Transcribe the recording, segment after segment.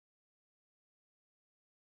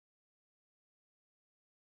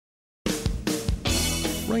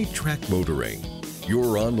Right Track Motoring,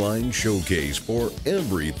 your online showcase for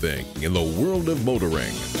everything in the world of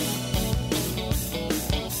motoring.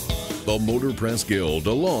 The Motor Press Guild,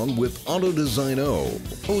 along with AutoDesignO,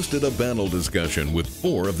 hosted a panel discussion with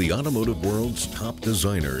 4 of the automotive world's top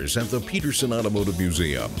designers at the Petersen Automotive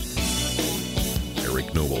Museum.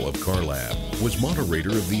 Eric Noble of Car Lab was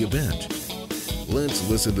moderator of the event. Let's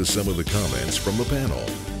listen to some of the comments from the panel.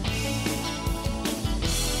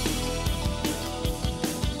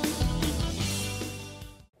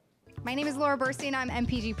 My name is Laura Burstein. I'm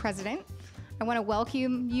MPG president. I want to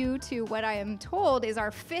welcome you to what I am told is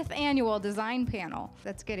our 5th annual design panel.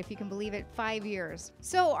 That's good, if you can believe it, 5 years.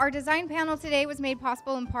 So our design panel today was made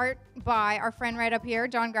possible in part by our friend right up here,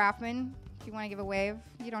 John Grafman. If you want to give a wave,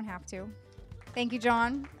 you don't have to. Thank you,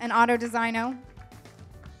 John, and AutoDesignO.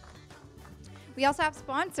 We also have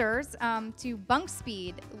sponsors to Bunk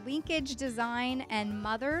Speed, Linkage Design, and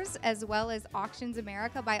Mothers, as well as Auctions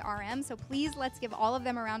America by RM. So please, let's give all of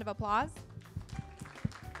them a round of applause.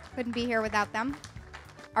 Couldn't be here without them.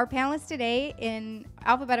 Our panelists today in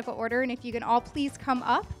alphabetical order, and if you can all please come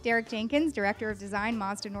up. Derek Jenkins, Director of Design,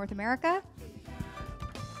 Mazda North America.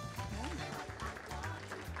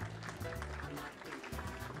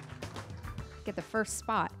 Get the first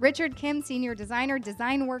spot. Richard Kim, Senior Designer,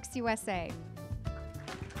 Designworks USA.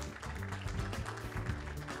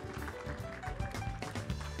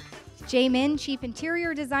 Jay Min, Chief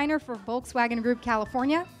Interior Designer for Volkswagen Group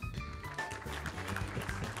California.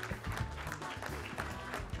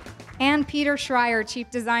 And Peter Schreyer,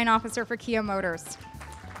 Chief Design Officer for Kia Motors.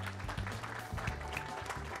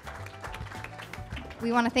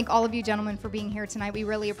 We want to thank all of you gentlemen for being here tonight. We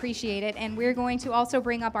really appreciate it. And we're going to also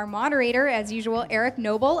bring up our moderator, as usual, Eric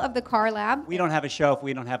Noble of the Car Lab. We don't have a show if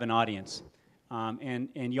we don't have an audience.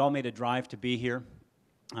 And y'all made a drive to be here.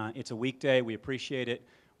 It's a weekday. We appreciate it.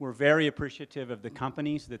 We're very appreciative of the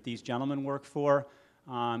companies that these gentlemen work for.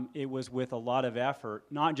 It was with a lot of effort,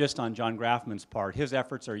 not just on John Grafman's part. His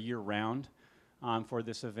efforts are year-round for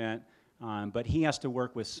this event, but he has to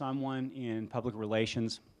work with someone in public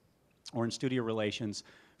relations or in studio relations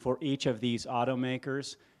for each of these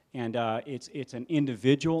automakers, and it's an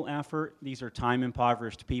individual effort. These are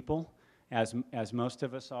time-impoverished people, as most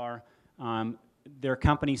of us are. Their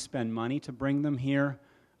companies spend money to bring them here.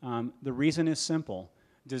 The reason is simple.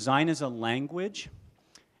 Design is a language,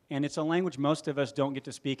 and it's a language most of us don't get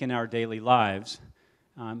to speak in our daily lives.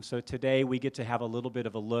 So today we get to have a little bit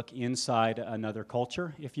of a look inside another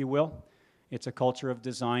culture, if you will. It's a culture of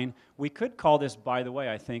design. We could call this, by the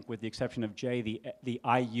way, I think, with the exception of Jay, the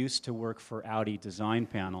I used to work for Audi design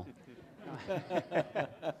panel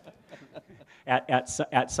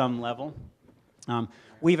at some level.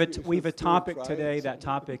 We have a topic today. That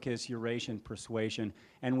topic is Eurasian Persuasion,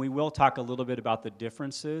 and we will talk a little bit about the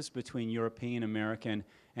differences between European, American,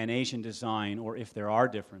 and Asian design, or if there are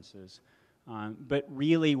differences. But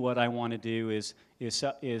really what I want to do is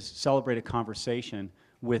celebrate a conversation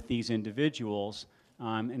with these individuals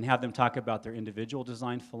and have them talk about their individual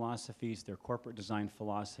design philosophies, their corporate design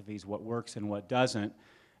philosophies, what works and what doesn't.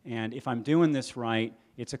 And if I'm doing this right,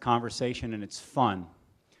 it's a conversation and it's fun.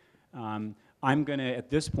 I'm going to,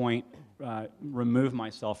 at this point, remove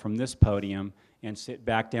myself from this podium and sit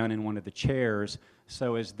back down in one of the chairs,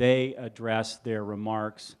 so as they address their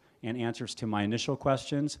remarks and answers to my initial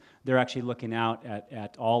questions, they're actually looking out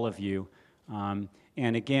at all of you.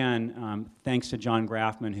 And again, thanks to John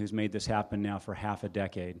Grafman, who's made this happen now for half a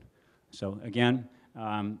decade. So again,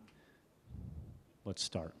 let's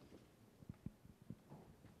start.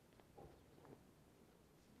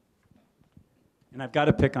 And I've got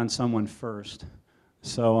to pick on someone first.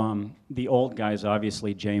 So the old guy's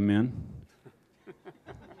obviously Jay Min.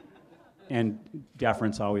 And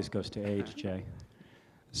deference always goes to age, Jay.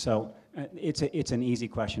 So it's an easy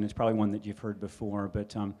question. It's probably one that you've heard before.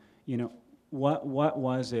 But you know, what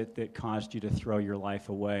was it that caused you to throw your life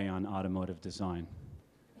away on automotive design?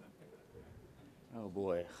 Oh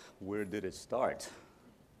boy, where did it start?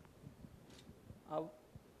 I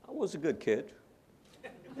was a good kid.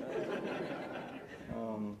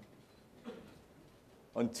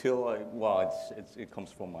 Until it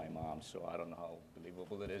comes from my mom, so I don't know how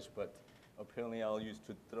believable it is, but apparently I used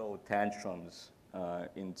to throw tantrums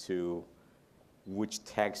into which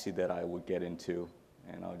taxi that I would get into,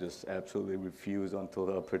 and I'll just absolutely refuse until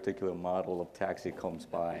a particular model of taxi comes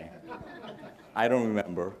by. I don't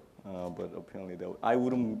remember, but apparently I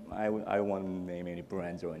wouldn't name any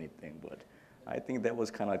brands or anything, but I think that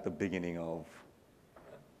was kind of like the beginning of,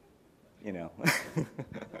 you know.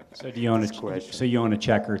 So do you own so you own a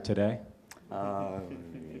Checker today? Yeah.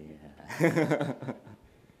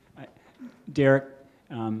 Derek,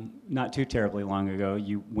 not too terribly long ago,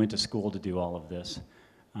 you went to school to do all of this.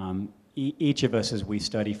 Each of us, as we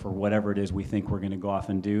study for whatever it is we think we're going to go off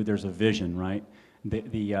and do, there's a vision, right?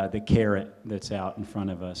 The carrot that's out in front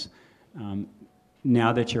of us.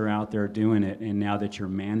 Now that you're out there doing it, and now that you're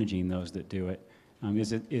managing those that do it,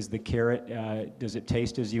 is the carrot, does it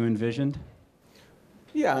taste as you envisioned?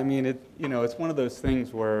 Yeah, I mean, it's one of those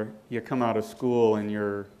things where you come out of school and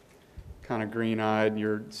you're kind of green-eyed and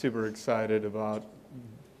you're super excited about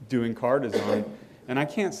doing car design. And I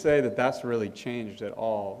can't say that that's really changed at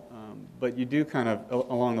all. But you do kind of,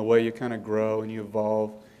 along the way, you kind of grow and you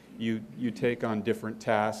evolve. You take on different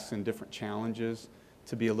tasks and different challenges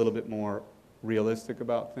to be a little bit more realistic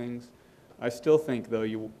about things. I still think,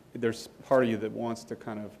 though, there's part of you that wants to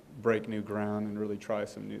kind of break new ground and really try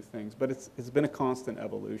some new things. But it's been a constant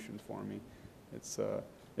evolution for me.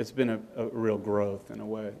 It's been a real growth in a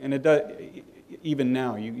way. And it does, even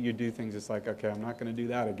now, you do things, it's like, okay, I'm not going to do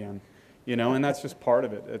that again. And that's just part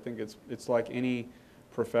of it. I think it's like any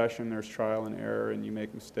profession, there's trial and error, and you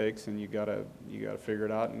make mistakes, and you gotta figure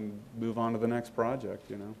it out and move on to the next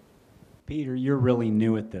project. Peter, you're really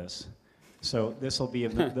new at this, so this will be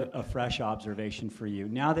a fresh observation for you.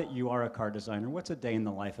 Now that you are a car designer, what's a day in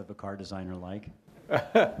the life of a car designer like?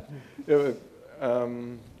 I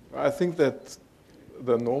think that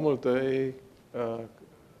the normal day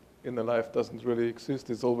in the life doesn't really exist.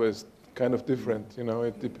 It's always kind of different.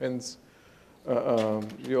 It depends.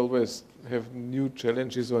 You always have new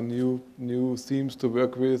challenges or new themes to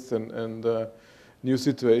work with, and new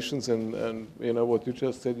situations, and what you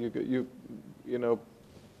just said. You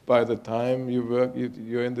by the time you work,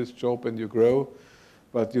 you're in this job and you grow,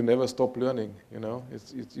 but you never stop learning.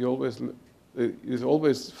 You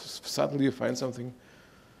always suddenly you find something,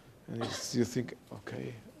 and you think,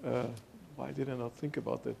 okay, why did I not think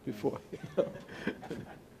about that before?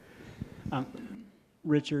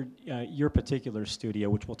 Richard, your particular studio,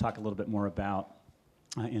 which we'll talk a little bit more about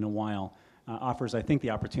in a while, offers, I think, the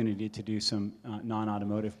opportunity to do some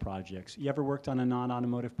non-automotive projects. You ever worked on a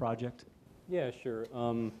non-automotive project? Yeah, sure.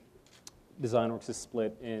 Designworks is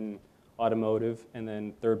split in automotive and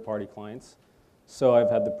then third-party clients. So I've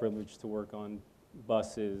had the privilege to work on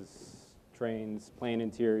buses, trains, plane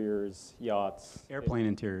interiors, yachts. Airplane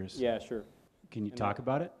interiors? Yeah, sure. Can you talk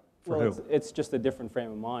about it? For well, who? it's just a different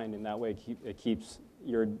frame of mind, and that way it keeps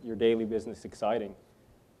your daily business exciting.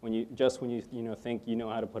 When you think you know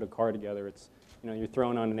how to put a car together, it's you're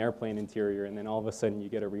thrown on an airplane interior, and then all of a sudden you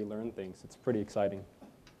get to relearn things. It's pretty exciting.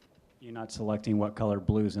 You're not selecting what color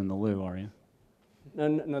blue's in the loo, are you?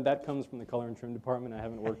 No, that comes from the color and trim department. I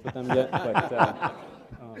haven't worked with them yet, but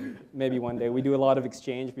maybe one day. We do a lot of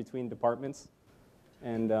exchange between departments,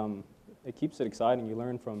 and it keeps it exciting. You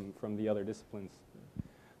learn from the other disciplines.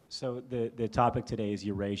 So the topic today is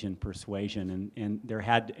Eurasian Persuasion, and there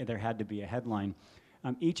had to be a headline.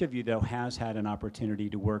 Each of you, though, has had an opportunity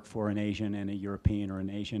to work for an Asian and a European, or an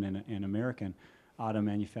Asian and an American auto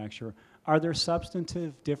manufacturer. Are there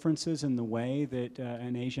substantive differences in the way that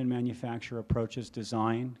an Asian manufacturer approaches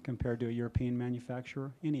design compared to a European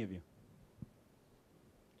manufacturer? Any of you?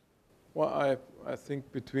 Well, I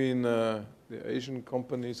think between the Asian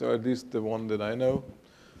companies, or at least the one that I know,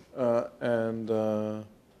 and the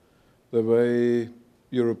way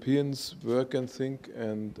Europeans work and think,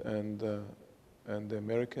 and the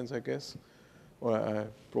Americans, I guess, or I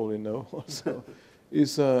probably know also,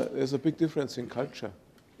 there's a big difference in culture,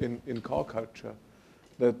 in car culture.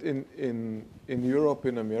 That in Europe,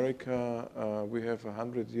 in America, we have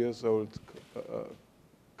 100 years old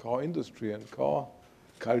car industry and car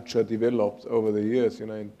culture developed over the years,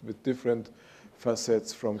 with different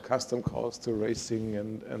facets, from custom cars to racing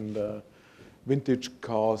and vintage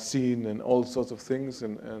car scene and all sorts of things,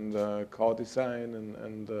 and car design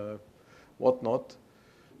and whatnot,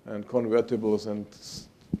 and convertibles and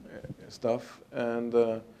stuff. And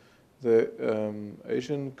the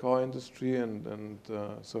Asian car industry and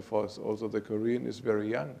so far as also the Korean is very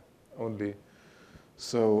young only.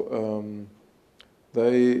 So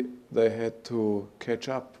they had to catch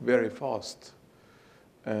up very fast.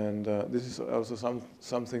 And this is also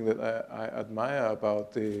something that I admire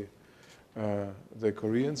about the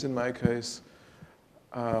Koreans in my case,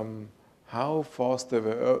 how fast they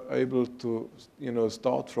were able to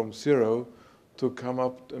start from zero to come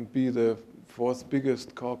up and be the fourth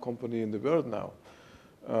biggest car company in the world now.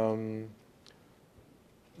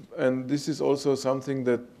 And this is also something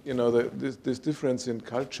that this difference in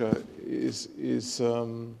culture is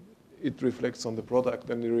it reflects on the product,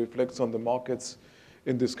 and it reflects on the markets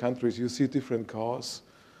in these countries. You see different cars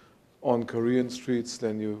on Korean streets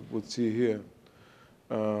than you would see here,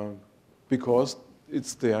 because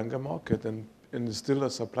it's the younger market, and and it's still a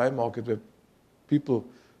supply market where people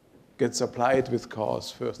get supplied with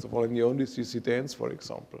cars, first of all, and you only see sedans, for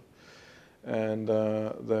example. And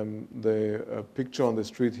the picture on the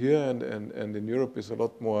street here and in Europe is a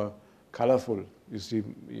lot more colorful. You see,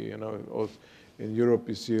 in Europe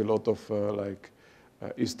you see a lot of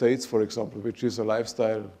estates, for example, which is a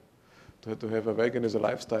lifestyle. To have a wagon is a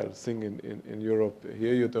lifestyle thing in Europe.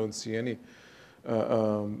 Here you don't see any.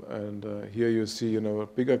 Here you see,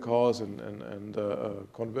 bigger cars and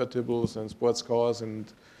convertibles and sports cars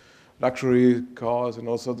and luxury cars, and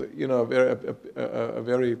also a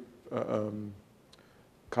very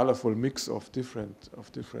colorful mix of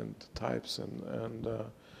different types. And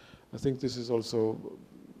I think this is also,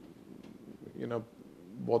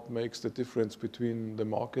 what makes the difference between the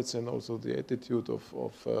markets and also the attitude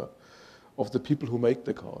of the people who make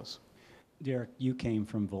the cars. Derek, you came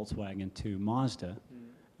from Volkswagen to Mazda,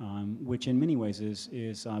 which in many ways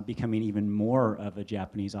is becoming even more of a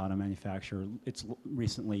Japanese auto manufacturer. It's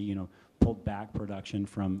recently, pulled back production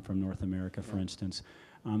from North America, for instance.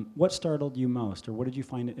 What startled you most, or what did you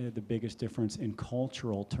find the biggest difference in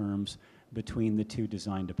cultural terms between the two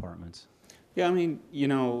design departments? Yeah, I mean,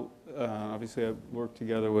 obviously I've worked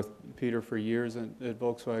together with Peter for years at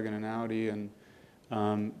Volkswagen and Audi, and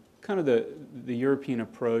kind of the European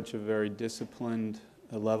approach of very disciplined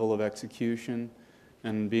level of execution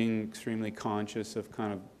and being extremely conscious of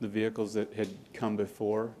kind of the vehicles that had come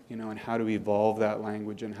before, and how to evolve that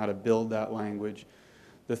language and how to build that language.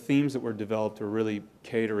 The themes that were developed are really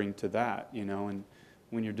catering to that, and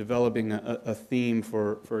when you're developing a theme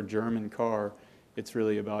for a German car, it's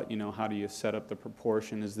really about, how do you set up the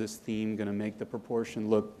proportion? Is this theme going to make the proportion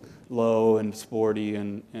look low and sporty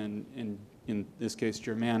and in this case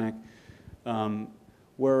Germanic?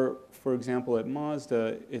 Where, for example, at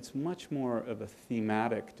Mazda, it's much more of a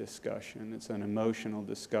thematic discussion. It's an emotional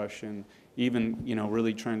discussion, even,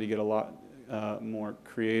 really trying to get a lot more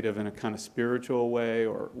creative in a kind of spiritual way,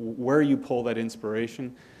 or where you pull that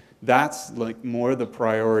inspiration. That's like more the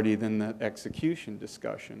priority than that execution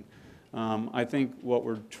discussion. I think what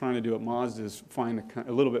we're trying to do at Mazda is find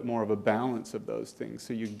a little bit more of a balance of those things,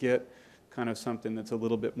 so you get kind of something that's a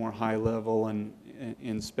little bit more high level and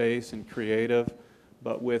in space and creative,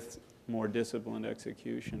 but with more disciplined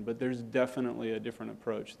execution. But there's definitely a different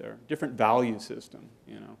approach there, different value system,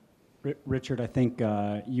 Richard, I think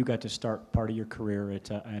you got to start part of your career at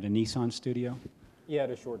a Nissan studio. Yeah, at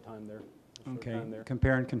a short time there. Okay.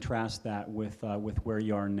 Compare and contrast that with where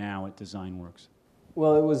you are now at Designworks.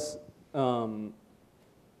 Well, it was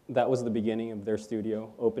that was the beginning of their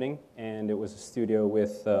studio opening, and it was a studio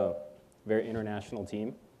with a very international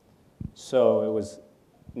team. So it was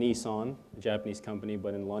Nissan, a Japanese company,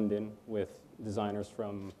 but in London, with designers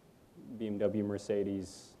from BMW,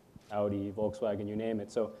 Mercedes, Audi, Volkswagen, you name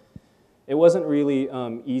it. So it wasn't really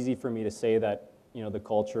easy for me to say that the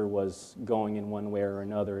culture was going in one way or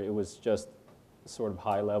another. It was just sort of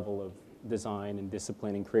high level of design and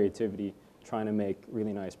discipline and creativity, trying to make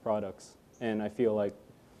really nice products. And I feel like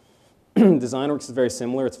Designworks is very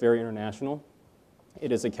similar. It's very international.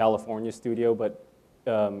 It is a California studio, but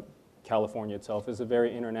California itself is a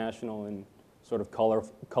very international and sort of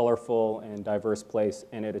colorful and diverse place,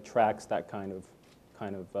 and it attracts that kind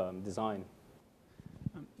of design.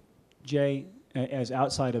 Jay, as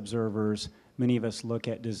outside observers, many of us look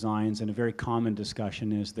at designs, and a very common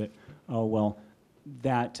discussion is that, oh, well,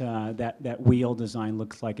 that wheel design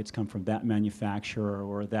looks like it's come from that manufacturer,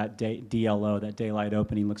 or that DLO, that daylight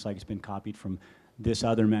opening, looks like it's been copied from this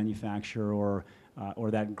other manufacturer, or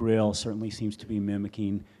that grille certainly seems to be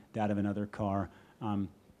mimicking that of another car.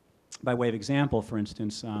 By way of example, for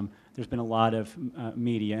instance, there's been a lot of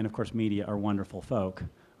media, and of course media are wonderful folk.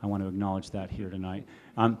 I want to acknowledge that here tonight.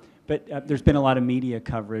 But there's been a lot of media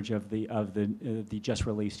coverage of the just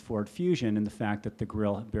released Ford Fusion, and the fact that the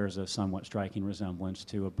grille bears a somewhat striking resemblance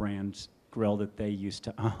to a brand's grille that they used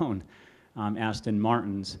to own, Aston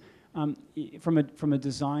Martin's. From a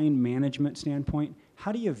design management standpoint,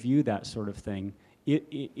 how do you view that sort of thing?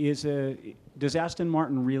 Does Aston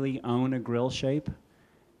Martin really own a grille shape?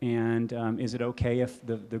 And is it okay if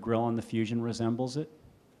the grille on the Fusion resembles it?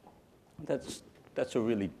 That's a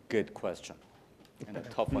really good question, and a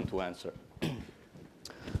tough one to answer.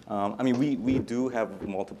 I mean, we do have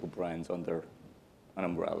multiple brands under an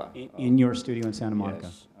umbrella. In your studio in Santa Monica?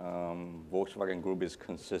 Yes. Volkswagen Group is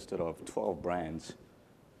consisted of 12 brands.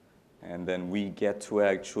 And then we get to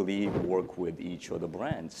actually work with each of the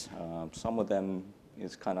brands. Some of them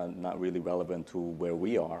is kind of not really relevant to where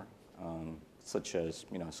we are, such as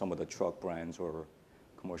some of the truck brands or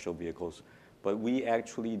commercial vehicles. But we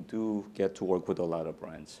actually do get to work with a lot of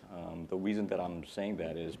brands. The reason that I'm saying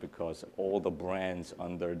that is because all the brands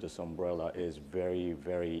under this umbrella is very,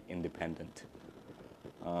 very independent.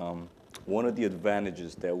 One of the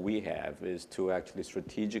advantages that we have is to actually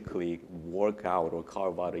strategically work out or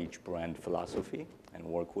carve out each brand philosophy and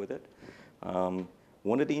work with it.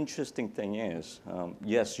 One of the interesting thing is,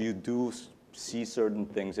 yes, you do see certain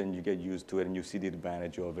things and you get used to it and you see the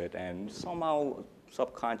advantage of it, and somehow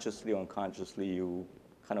subconsciously, unconsciously, you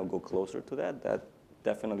kind of go closer to that. That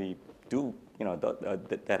definitely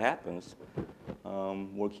that happens.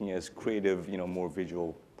 Working as creative, more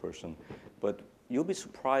visual person, but you'll be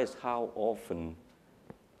surprised how often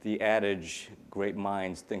the adage "great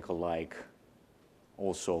minds think alike"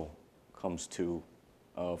 also comes to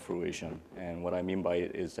fruition. And what I mean by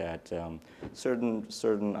it is that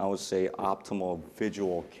certain, I would say, optimal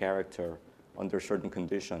visual character under certain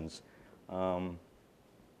conditions,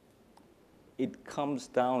 it comes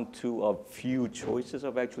down to a few choices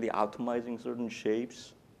of actually optimizing certain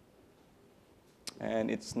shapes.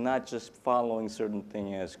 And it's not just following certain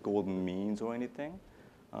thing as golden means or anything.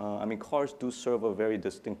 I mean, cars do serve a very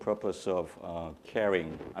distinct purpose of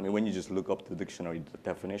carrying. I mean, when you just look up the dictionary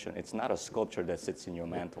definition, it's not a sculpture that sits in your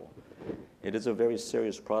mantle. It is a very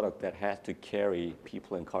serious product that has to carry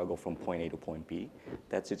people and cargo from point A to point B.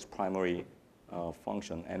 That's its primary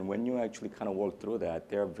function. And when you actually kind of work through that,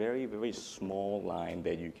 there are very, very small line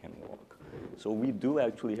that you can walk. So we do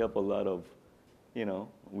actually have a lot of,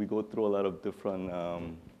 we go through a lot of different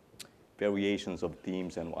variations of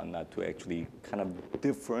themes and whatnot to actually kind of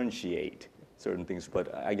differentiate certain things.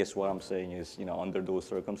 But I guess what I'm saying is, under those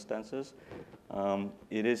circumstances,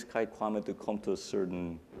 it is quite common to come to a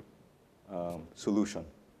certain solution,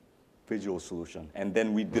 visual solution, and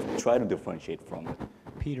then we try to differentiate from it.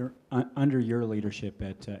 Peter, under your leadership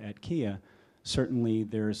at Kia, certainly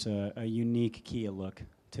there's a unique Kia look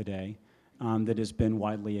today that has been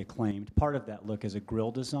widely acclaimed. Part of that look is a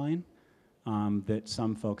grille design that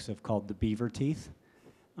some folks have called the beaver teeth,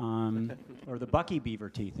 or the Bucky beaver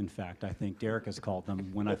teeth, in fact. I think Derek has called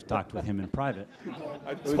them when I've talked with him in private.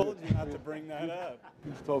 I told you not to bring that up.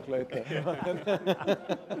 Let's talk later.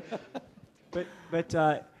 But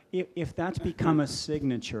if that's become a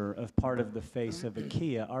signature of part of the face of a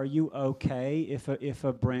Kia, are you okay if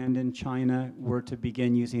a brand in China were to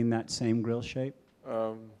begin using that same grille shape?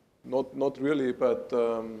 Not really, but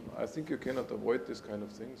I think you cannot avoid this kind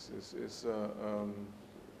of things.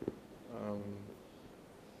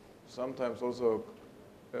 Sometimes also,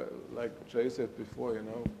 like Jay said before,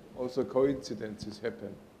 also coincidences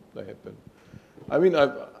happen. They happen. I mean,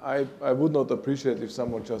 I would not appreciate if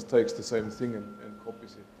someone just takes the same thing and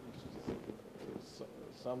copies it.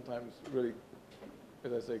 Sometimes, really,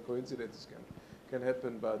 as I say, coincidences can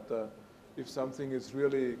happen. But if something is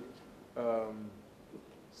really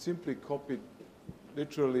simply copied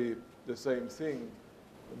literally the same thing,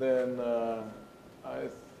 then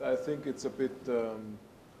I think it's a bit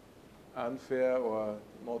unfair, or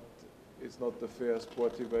not. It's not the fair,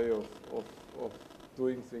 sporty way of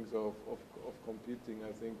doing things, of competing.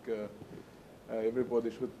 I think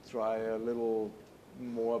everybody should try a little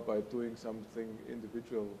more by doing something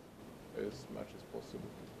individual as much as possible.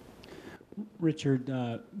 Richard,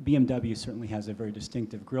 BMW certainly has a very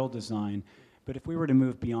distinctive grille design. But if we were to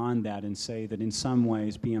move beyond that and say that in some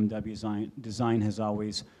ways BMW design has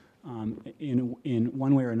always, in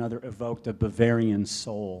one way or another, evoked a Bavarian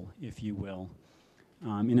soul, if you will.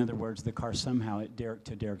 In other words, the car somehow,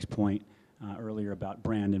 to Derek's point earlier about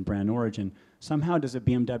brand and brand origin, somehow does a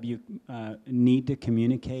BMW need to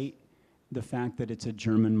communicate the fact that it's a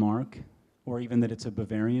German mark, or even that it's a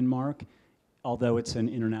Bavarian mark, although it's an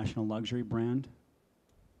international luxury brand?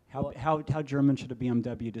 How German should a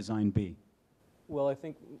BMW design be? Well, I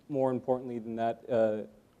think more importantly than that, a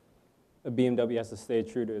BMW has to stay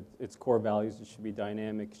true to its core values. It should be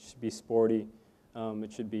dynamic, it should be sporty,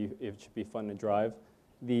 it should be fun to drive.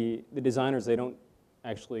 The designers, they don't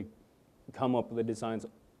actually come up with the designs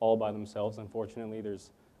all by themselves. Unfortunately,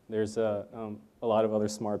 there's a lot of other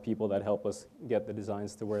smart people that help us get the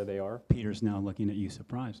designs to where they are. Peter's now looking at you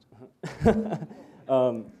surprised.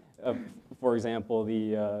 For example,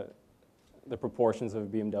 the proportions of a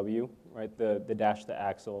BMW, right? The dash to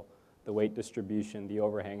axle, the weight distribution, the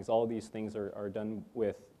overhangs, all of these things are done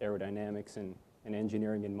with aerodynamics and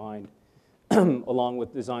engineering in mind, along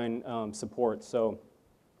with design support. So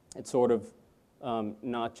it's sort of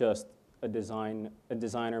not just a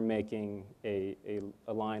designer making a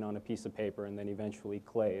line on a piece of paper and then eventually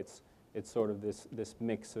clay. It's sort of this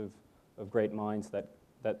mix of great minds that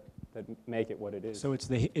that make it what it is. So it's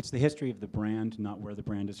the history of the brand, not where the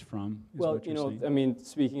brand is from, is Well, what you're saying? I mean,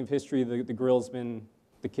 speaking of history, the grill's been,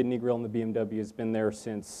 the kidney grill in the BMW has been there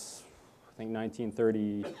since, I think, the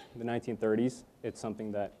 1930s. It's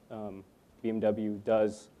something that BMW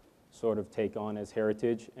does sort of take on as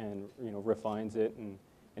heritage and, refines it and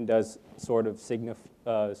does sort of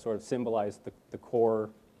symbolize the core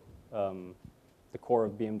of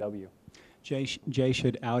BMW. Jay,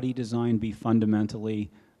 should Audi design be fundamentally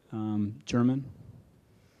German?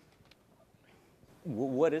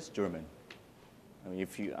 What is German? I mean,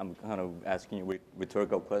 I'm kind of asking you a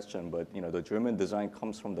rhetorical question, but the German design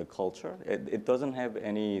comes from the culture. It doesn't have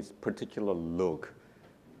any particular look.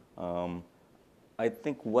 I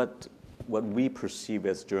think what we perceive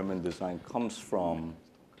as German design comes from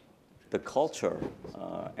the culture,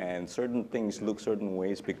 and certain things look certain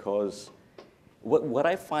ways because what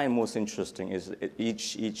I find most interesting is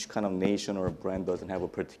each kind of nation or brand doesn't have a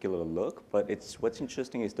particular look, but what's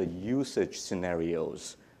interesting is the usage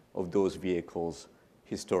scenarios of those vehicles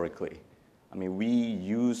historically. I mean, we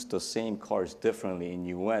use the same cars differently in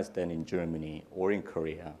US than in Germany or in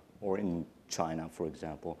Korea or in China, for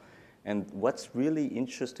example. And what's really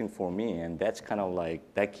interesting for me, and that's kind of like,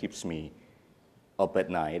 that keeps me up at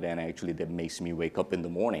night, and actually that makes me wake up in the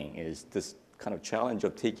morning, is this kind of challenge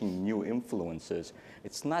of taking new influences.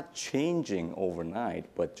 It's not changing overnight,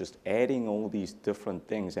 but just adding all these different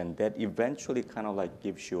things, and that eventually kind of like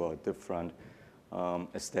gives you a different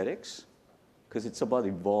aesthetics, because it's about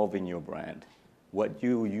evolving your brand. What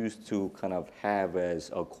you used to kind of have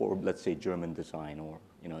as a core, let's say German design or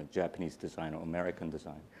Japanese design or American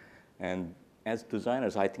design. And as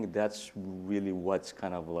designers, I think that's really what's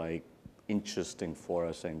kind of like interesting for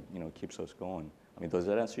us and keeps us going. I mean, does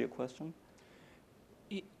that answer your question?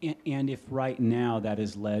 And if right now that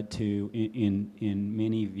has led to, in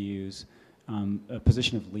many views, a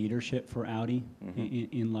position of leadership for Audi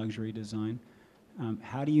in luxury design,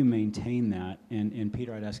 how do you maintain that? And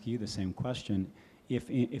Peter, I'd ask you the same question. If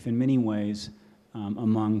in many ways,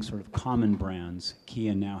 among sort of common brands,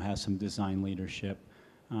 Kia now has some design leadership,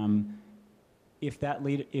 if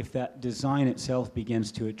that design itself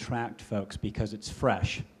begins to attract folks because it's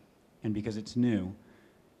fresh and because it's new,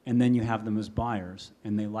 and then you have them as buyers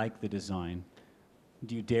and they like the design,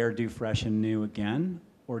 do you dare do fresh and new again?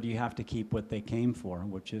 Or do you have to keep what they came for,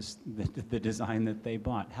 which is the design that they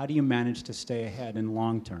bought? How do you manage to stay ahead in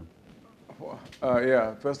long term?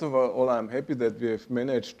 Yeah, first of all, I'm happy that we have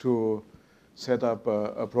managed to set up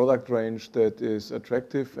a product range that is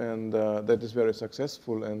attractive and that is very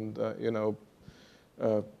successful, and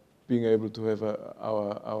being able to have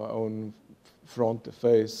our own front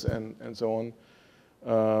face and so on.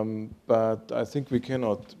 But I think we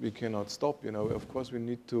cannot stop. Of course, we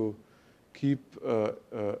need to keep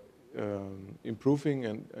improving,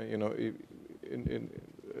 and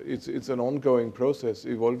it's an ongoing process,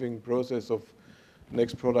 evolving process of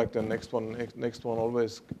next product and next one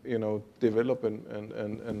always develop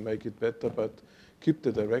and make it better, but keep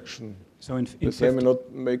the direction. So the same and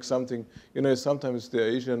not make something. Sometimes the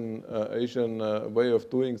Asian way of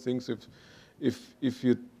doing things. If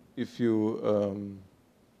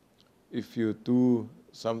you do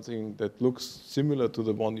something that looks similar to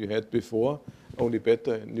the one you had before, only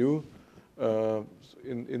better and new,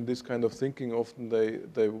 in this kind of thinking, often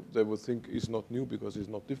they would think it's not new because it's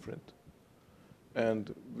not different.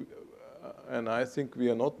 And I think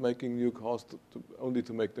we are not making new cars only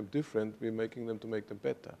to make them different. We're making them to make them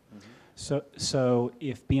better. So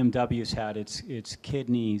if BMW's had its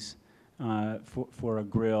kidneys for a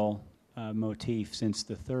grille motif since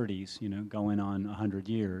the 30s, going on 100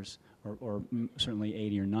 years, or certainly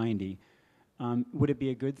 80 or 90, would it be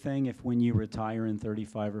a good thing if when you retire in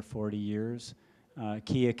 35 or 40 years,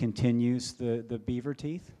 Kia continues the beaver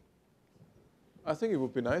teeth? I think it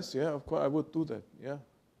would be nice, yeah, of course, I would do that, yeah.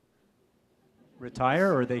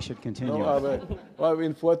 Retire, or they should continue? No, well,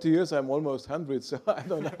 in 40 years, I'm almost 100, so I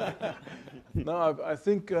don't know. No, I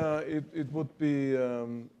think it would be,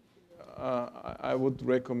 I would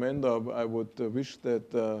recommend, or I would wish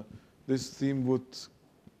that this theme would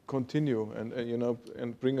continue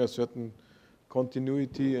and bring a certain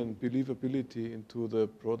continuity and believability into the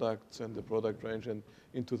products and the product range and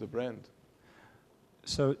into the brand.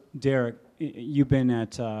 So, Derek, you've been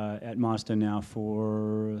at Mazda now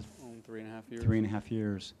for 3.5 years. 3.5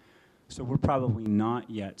 years. So we're probably not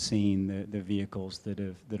yet seeing the vehicles that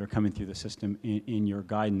are coming through the system in your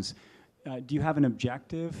guidance. Do you have an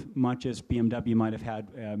objective, much as BMW might have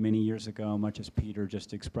had many years ago, much as Peter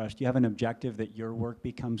just expressed? Do you have an objective that your work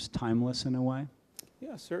becomes timeless in a way?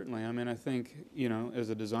 Yeah, certainly. I mean, I think, as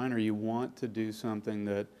a designer, you want to do something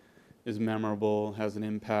that is memorable, has an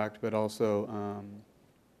impact, but also,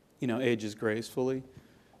 ages gracefully.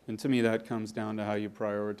 And to me, that comes down to how you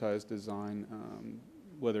prioritize design,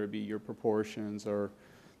 whether it be your proportions or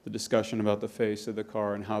the discussion about the face of the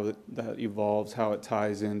car and how that evolves, how it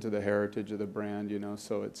ties into the heritage of the brand,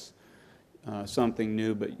 so it's something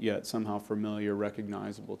new but yet somehow familiar,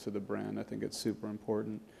 recognizable to the brand. I think it's super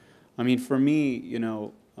important. I mean, for me,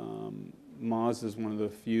 Mazda is one of the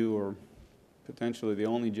few or potentially the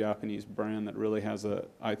only Japanese brand that really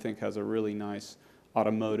I think has a really nice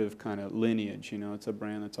automotive kind of lineage. It's a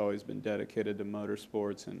brand that's always been dedicated to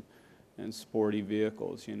motorsports and sporty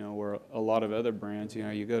vehicles, where a lot of other brands,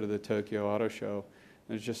 you go to the Tokyo Auto Show,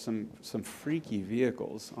 there's just some freaky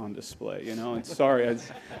vehicles on display, and sorry,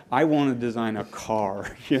 I want to design a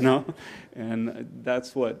car, and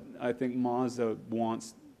that's what I think Mazda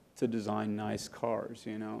wants, to design nice cars,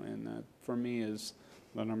 and that for me is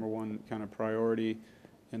the number one kind of priority,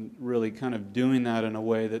 and really kind of doing that in a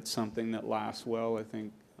way that's something that lasts well. I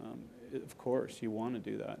think, of course, you want to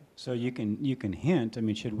do that. So you can hint. I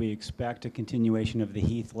mean, should we expect a continuation of the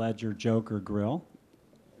Heath Ledger Joker grill?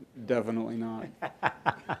 Definitely not.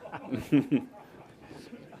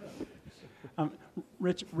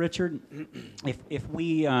 Richard, if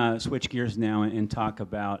we switch gears now and talk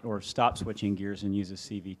about, or stop switching gears and use a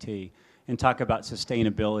CVT, and talk about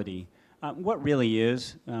sustainability, what really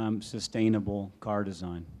is sustainable car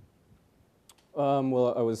design?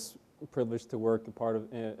 Well, I was privileged to work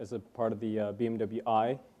as a part of the BMW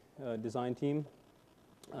i design team,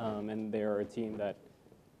 and they are a team that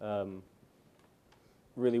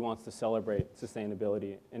really wants to celebrate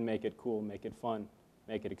sustainability and make it cool, make it fun,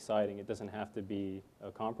 make it exciting. It doesn't have to be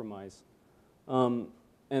a compromise.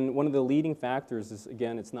 And one of the leading factors is,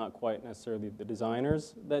 again, it's not quite necessarily the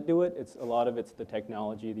designers that do it. A lot of it's the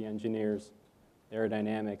technology, the engineers, the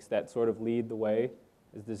aerodynamics that sort of lead the way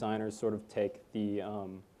as designers sort of take the,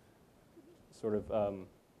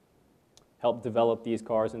 help develop these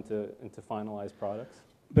cars into finalized products.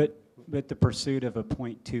 But the pursuit of a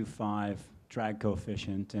 0.25 drag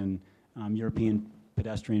coefficient and European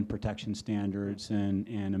pedestrian protection standards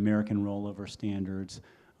and American rollover standards,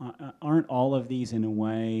 aren't all of these in a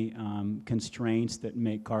way constraints that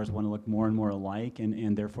make cars want to look more and more alike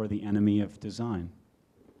and therefore the enemy of design?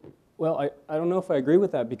 Well, I don't know if I agree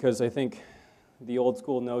with that, because I think the old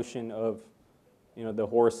school notion of the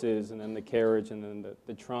horses and then the carriage and then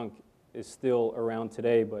the trunk is still around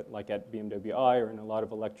today, but like at BMW i or in a lot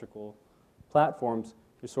of electrical platforms,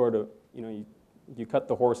 you sort of, you cut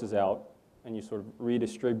the horses out and you sort of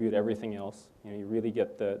redistribute everything else. You really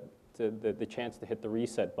get the chance to hit the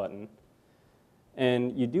reset button.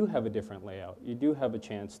 And you do have a different layout. You do have a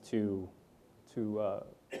chance to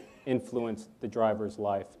influence the driver's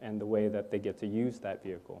life and the way that they get to use that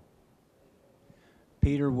vehicle.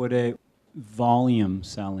 Peter, would a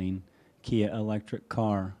volume-selling Kia electric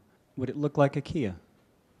car, would it look like a Kia?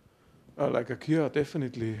 Like a Kia,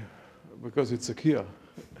 definitely, because it's a Kia.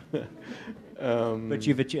 But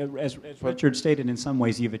as Richard stated, in some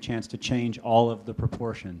ways you have a chance to change all of the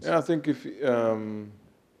proportions. Yeah, I think if you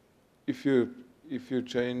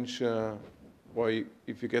change,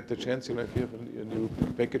 if you get the chance, if you have a new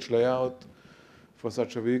package layout for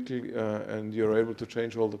such a vehicle and you're able to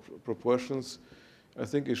change all the proportions, I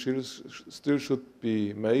think it still should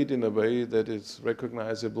be made in a way that it's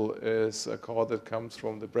recognizable as a car that comes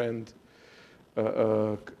from the brand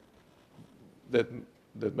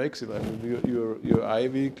that makes it. I mean, your i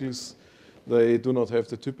vehicles, they do not have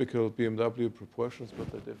the typical BMW proportions, but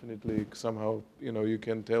they definitely somehow, you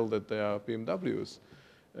can tell that they are BMWs.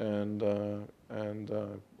 And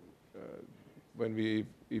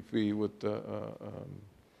if we would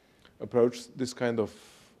approach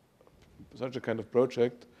such a kind of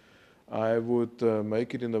project, I would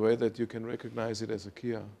make it in a way that you can recognize it as a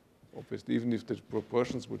Kia, obviously, even if the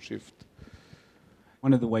proportions would shift.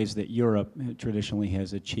 One of the ways that Europe traditionally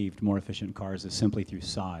has achieved more efficient cars is simply through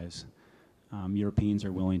size. Europeans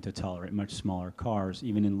are willing to tolerate much smaller cars,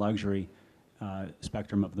 even in luxury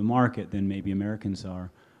spectrum of the market, than maybe Americans are.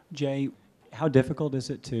 Jay, how difficult is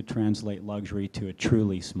it to translate luxury to a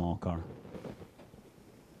truly small car?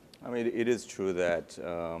 I mean, it is true that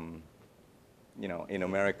in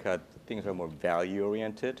America things are more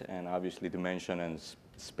value-oriented, and obviously dimension and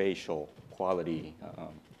spatial quality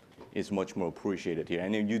is much more appreciated here,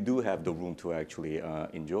 and you do have the room to actually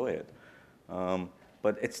enjoy it.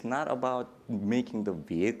 But it's not about making the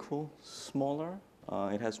vehicle smaller.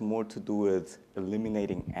 It has more to do with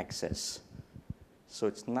eliminating excess. So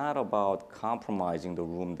it's not about compromising the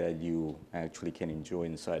room that you actually can enjoy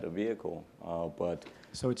inside a vehicle, but...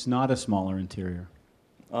 So it's not a smaller interior?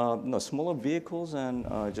 No, smaller vehicles and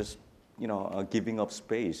just giving up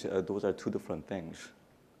space. Those are two different things.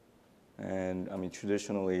 And I mean,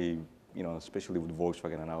 traditionally, especially with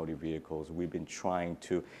Volkswagen and Audi vehicles, we've been trying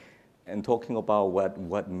to, and talking about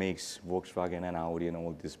what makes Volkswagen and Audi and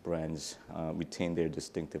all these brands retain their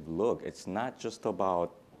distinctive look. It's not just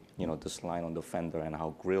about, this line on the fender and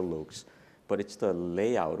how grille looks, but it's the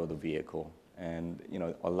layout of the vehicle. And,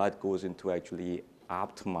 a lot goes into actually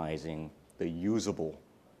optimizing the usable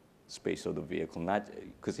space of the vehicle.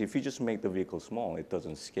 Because if you just make the vehicle small, it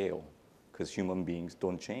doesn't scale, because human beings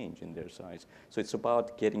don't change in their size. So it's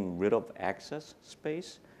about getting rid of excess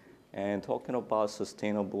space. And talking about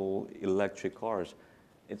sustainable electric cars,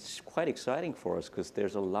 it's quite exciting for us because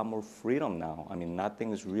there's a lot more freedom now. I mean,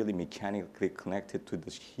 nothing is really mechanically connected to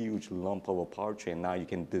this huge lump of a powertrain. Now you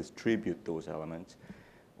can distribute those elements.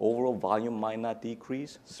 Overall volume might not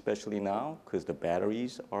decrease, especially now, because the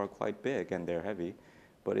batteries are quite big and they're heavy.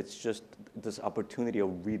 But it's just this opportunity of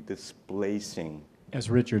redisplacing. As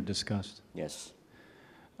Richard discussed. Yes.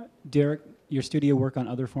 Derek, your studio work on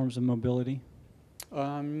other forms of mobility?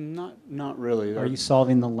 Not really. Are you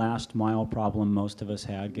solving the last mile problem most of us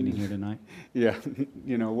had getting here tonight? Yeah,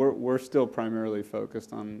 we're still primarily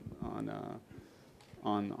focused on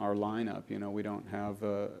our lineup. We don't have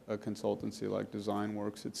a consultancy like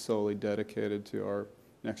Designworks. It's solely dedicated to our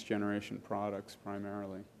next generation products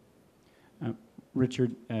primarily.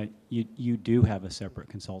 Richard, you do have a separate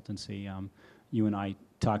consultancy. You and I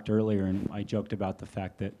talked earlier, and I joked about the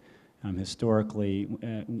fact that historically,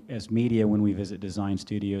 as media, when we visit design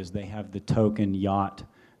studios, they have the token yacht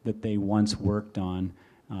that they once worked on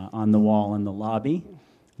the wall in the lobby.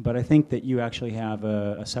 But I think that you actually have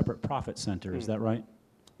a separate profit center. Is that right?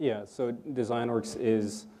 Yeah, so Designworks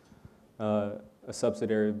is a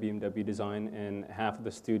subsidiary of BMW Design, and half of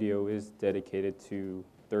the studio is dedicated to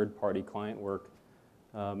third-party client work.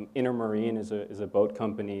 Intermarine is a boat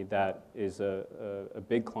company that is a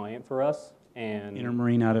big client for us. And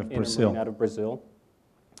Intermarine out of Brazil. Intermarine out of Brazil.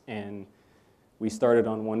 And we started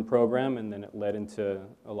on one program, and then it led into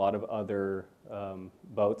a lot of other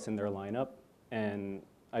boats in their lineup. And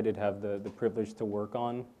I did have the privilege to work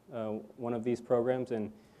on one of these programs,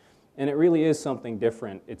 and it really is something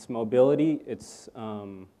different. It's mobility, it's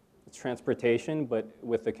transportation, but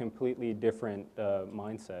with a completely different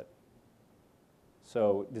mindset.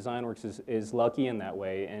 So Designworks is lucky in that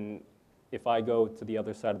way, and if I go to the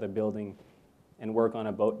other side of the building and work on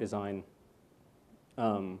a boat design,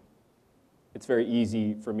 it's very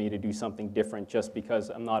easy for me to do something different just because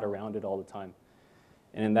I'm not around it all the time.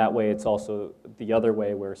 And in that way, it's also the other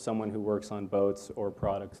way where someone who works on boats or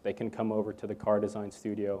products, they can come over to the car design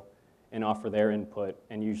studio and offer their input,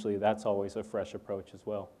 and usually that's always a fresh approach as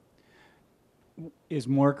well. Is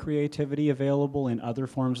more creativity available in other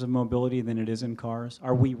forms of mobility than it is in cars?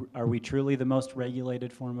 Are we truly the most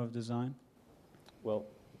regulated form of design? Well,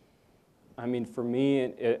 I mean, for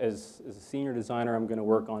me, as a senior designer, I'm going to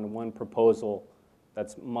work on one proposal.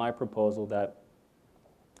 That's my proposal that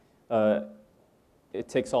it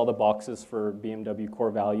ticks all the boxes for BMW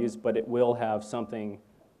core values, but it will have something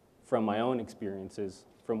from my own experiences,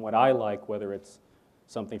 from what I like, whether it's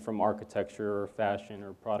something from architecture or fashion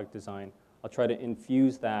or product design. I'll try to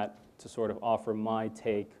infuse that to sort of offer my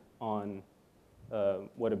take on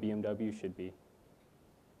what a BMW should be.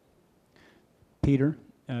 Peter,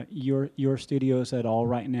 your studios at all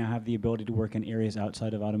right now have the ability to work in areas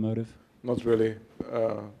outside of automotive? Not really,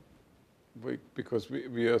 because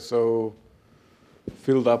we are so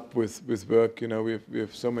filled up with work. We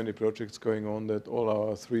have so many projects going on that all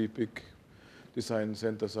our 3 big design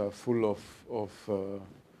centers are full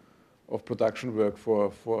of production work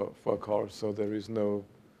for cars. So there is no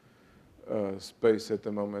space at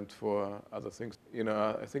the moment for other things.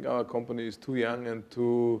 I think our company is too young and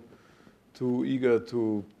too eager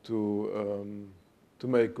to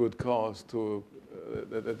make good cars.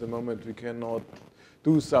 That at the moment we cannot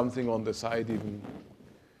do something on the side even.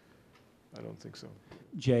 I don't think so.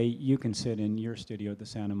 Jay, you can sit in your studio at the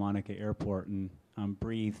Santa Monica Airport and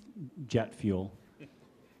breathe jet fuel.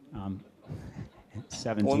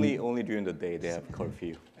 17. Only during the day they have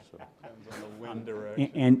curfew. So. Depends on the wind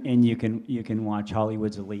direction. And you can watch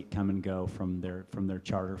Hollywood's elite come and go from their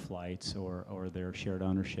charter flights or their shared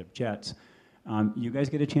ownership jets. You guys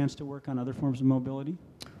get a chance to work on other forms of mobility?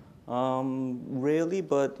 Really,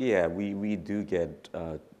 but yeah, we do get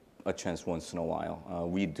a chance once in a while.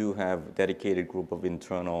 We do have a dedicated group of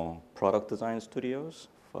internal product design studios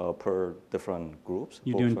per different groups.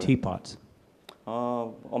 You're doing teapots?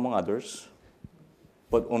 Among others,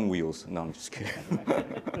 but on wheels. No, I'm just kidding.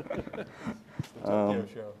 Tokyo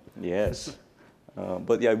show. Yes.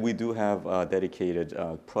 But yeah, we do have dedicated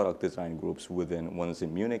product design groups within, one's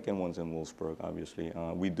in Munich and one's in Wolfsburg, obviously.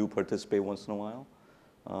 We do participate once in a while.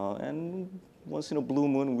 And once in a blue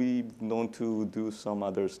moon, we've known to do some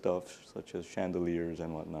other stuff, such as chandeliers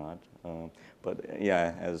and whatnot. But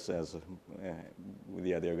yeah, as with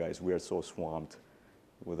the other guys, we are so swamped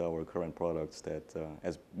with our current products that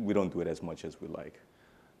as we don't do it as much as we like.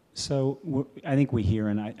 So I think we hear,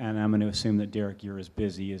 and I'm going to assume that Derek, you're as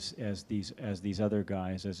busy as these other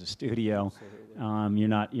guys as a studio. You're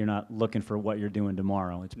not looking for what you're doing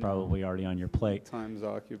tomorrow. It's probably already on your plate. Time's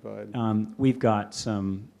occupied. We've got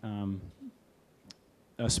some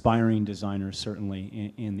aspiring designers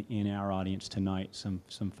certainly in our audience tonight.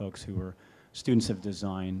 Some folks who are students of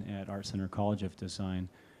design at Art Center College of Design.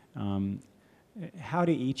 How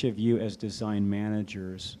do each of you as design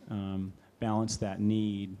managers balance that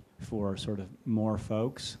need for sort of more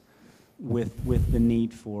folks with the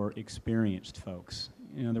need for experienced folks?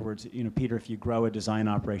 In other words, Peter, if you grow a design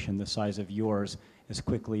operation the size of yours as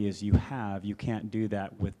quickly as you have, you can't do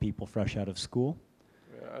that with people fresh out of school.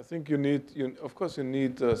 Yeah, I think of course you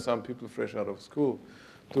need some people fresh out of school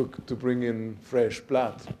to bring in fresh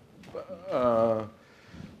blood.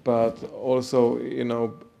 But also,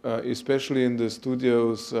 especially in the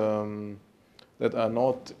studios that are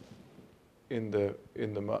not in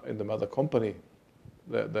the mother company.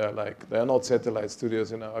 They're not satellite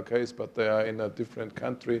studios in our case, but they are in a different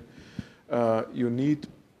country. You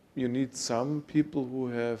need some people who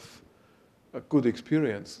have a good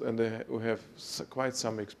experience and who have quite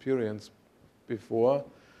some experience before.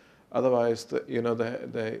 Otherwise,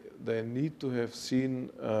 they need to have seen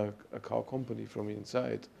a car company from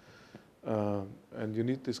inside, and you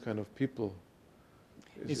need this kind of people.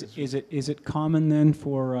 Is it common then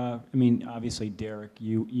for? Obviously, Derek,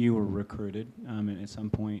 you were recruited at some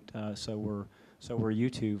point. So were you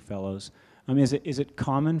two fellows. Is it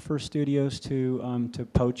common for studios to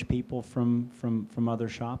poach people from other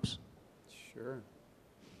shops? Sure.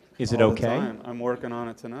 Is it All okay? the time. I'm working on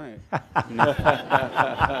it tonight.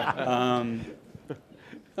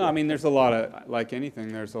 No, there's a lot of, like anything,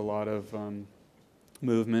 there's a lot of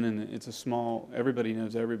movement, and it's a small. Everybody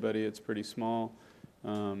knows everybody. It's pretty small.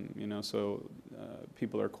 So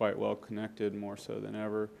people are quite well connected, more so than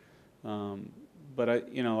ever. But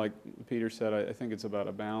like Peter said, I think it's about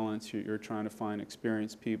a balance. You're trying to find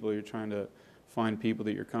experienced people. You're trying to find people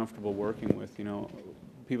that you're comfortable working with.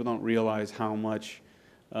 People don't realize how much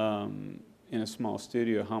in a small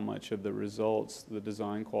studio, how much of the results, the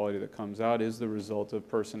design quality that comes out is the result of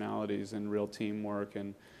personalities and real teamwork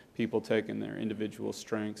and people taking their individual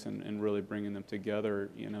strengths and really bringing them together.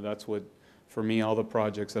 That's what, for me, all the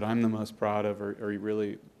projects that I'm the most proud of are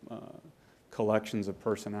really collections of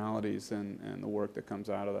personalities and the work that comes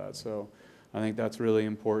out of that. So I think that's really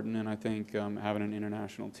important, and I think having an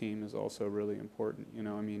international team is also really important.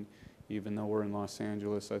 Even though we're in Los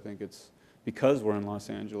Angeles, I think it's because we're in Los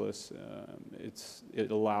Angeles,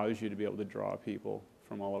 it allows you to be able to draw people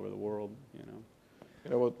from all over the world.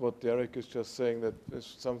 What Derek is just saying, that is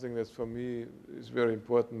something that for me is very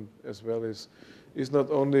important as well, is not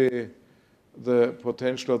only the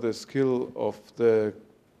potential or the skill of the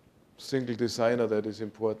single designer that is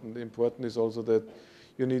important. Important is also that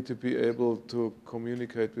you need to be able to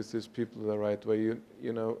communicate with these people the right way.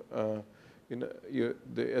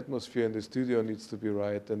 The atmosphere in the studio needs to be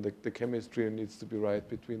right, and the chemistry needs to be right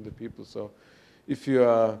between the people. So if you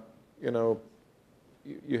are,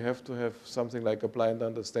 you have to have something like a blind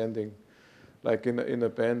understanding, like in a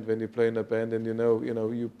band. When you play in a band, and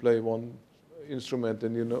you play one instrument,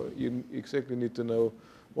 and you exactly need to know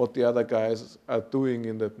what the other guys are doing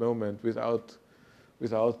in that moment without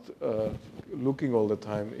looking all the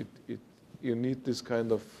time. You need this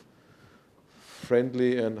kind of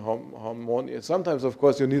friendly and harmonious. Sometimes, of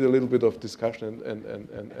course, you need a little bit of discussion and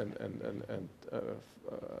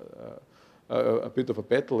a bit of a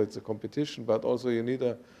battle. It's a competition, but also you need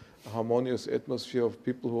a harmonious atmosphere of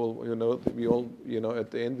people who we all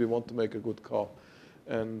at the end we want to make a good car,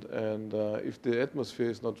 and if the atmosphere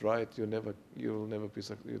is not right, you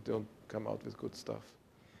don't come out with good stuff.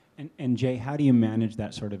 And Jay, how do you manage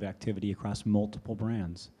that sort of activity across multiple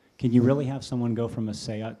brands? Can you really have someone go from a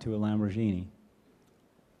Seat to a Lamborghini?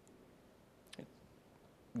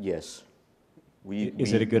 Yes.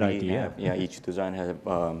 Is it a good idea? Each design has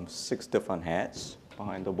 6 different hats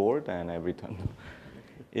behind the board, and every time.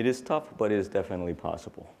 It is tough, but it is definitely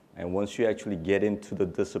possible. And once you actually get into the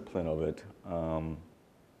discipline of it,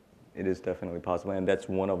 it is definitely possible. And that's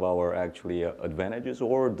one of our actually advantages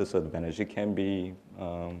or disadvantages. It can be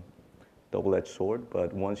double-edged sword,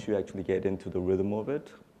 but once you actually get into the rhythm of it,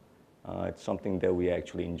 it's something that we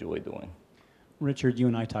actually enjoy doing. Richard, you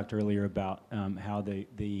and I talked earlier about how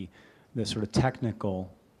the sort of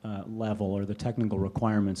technical level or the technical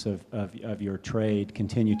requirements of your trade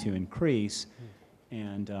continue to increase.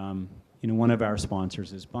 And one of our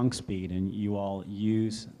sponsors is Bunkspeed, and you all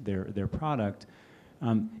use their product.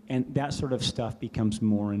 And that sort of stuff becomes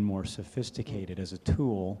more and more sophisticated as a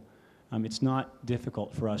tool. It's not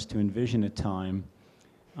difficult for us to envision a time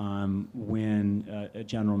when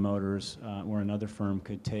General Motors or another firm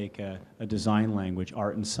could take a design language,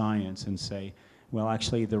 art and science, and say, well,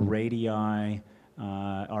 actually the radii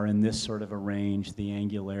are in this sort of a range, the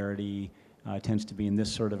angularity tends to be in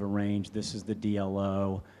this sort of a range, this is the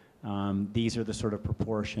DLO, these are the sort of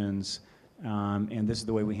proportions, and this is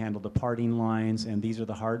the way we handle the parting lines, and these are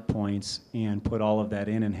the hard points, and put all of that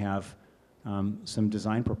in and have some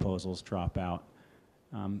design proposals drop out.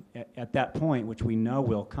 At that point, which we know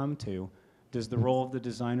will come to, does the role of the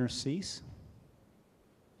designer cease?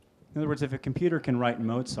 In other words, if a computer can write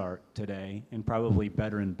Mozart today, and probably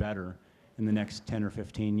better and better in the next 10 or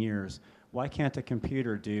 15 years, why can't a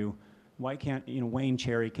computer why can't Wayne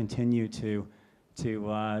Cherry continue to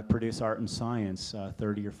produce art and science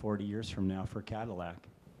 30 or 40 years from now for Cadillac?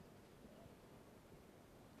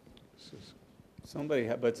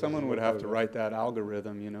 But someone would have to write that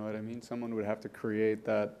algorithm, you know what I mean? Someone would have to create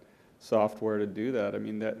that software to do that. I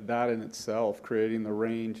mean, that in itself, creating the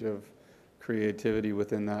range of creativity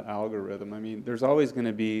within that algorithm. I mean, there's always going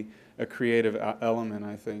to be a creative element,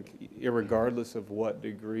 I think, irregardless of what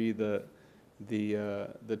degree the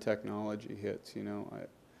technology hits, you know.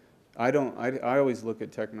 I always look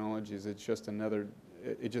at technology as it's just another,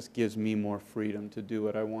 it just gives me more freedom to do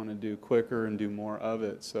what I want to do quicker and do more of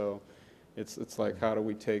it. So it's like, how do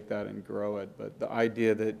we take that and grow it? But the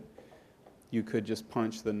idea that you could just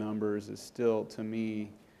punch the numbers is still, to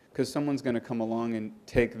me, because someone's going to come along and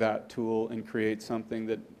take that tool and create something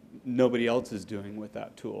that nobody else is doing with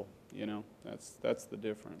that tool, you know? That's the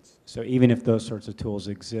difference. So even if those sorts of tools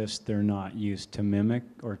exist, they're not used to mimic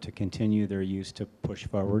or to continue, they're used to push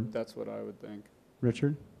forward? That's what I would think.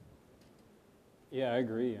 Richard? Yeah, I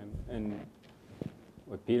agree. And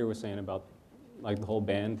what Peter was saying about like the whole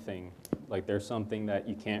band thing, like there's something that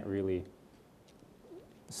you can't really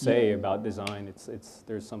say about design.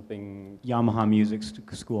 There's something. Yamaha Music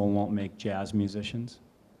School won't make jazz musicians?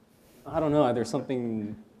 I don't know. There's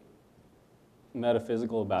something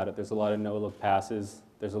metaphysical about it. There's a lot of no-look passes.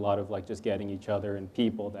 There's a lot of like just getting each other and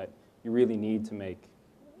people that you really need to make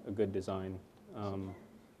a good design.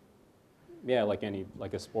 Yeah, like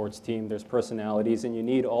a sports team, there's personalities, and you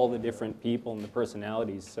need all the different people and the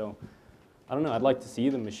personalities. So I don't know. I'd like to see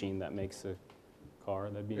the machine that makes a car.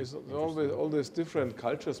 That'd be There's all these different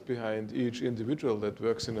cultures behind each individual that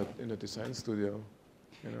works in a design studio.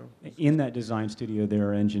 You know. In that design studio, there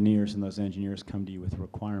are engineers, and those engineers come to you with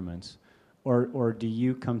requirements. Or do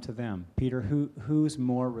you come to them? Peter, who's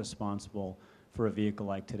more responsible for a vehicle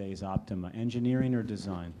like today's Optima, engineering or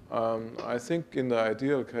design? I think in the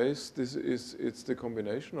ideal case, it's the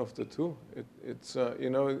combination of the two. It's you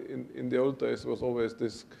know, in the old days, there was always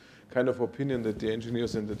this kind of opinion that the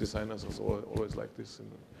engineers and the designers are always like this.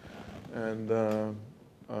 And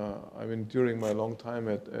I mean, during my long time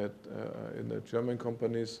in the German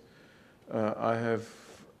companies, I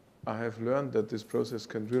have learned that this process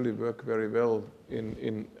can really work very well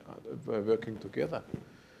in working together.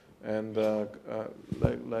 And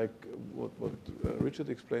like what Richard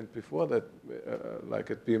explained before, that like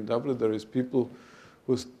at BMW, there is people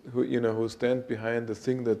who stand behind the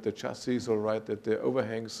thing that the chassis is all right, that the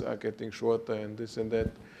overhangs are getting shorter and this and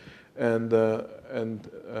that,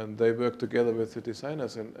 and they work together with the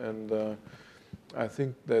designers. And I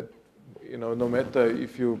think that, you know, no matter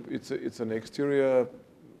if it's an exterior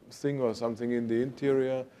thing or something in the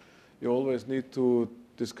interior, you always need to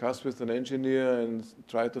discuss with an engineer and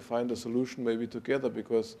try to find a solution maybe together,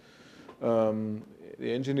 because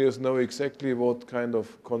the engineers know exactly what kind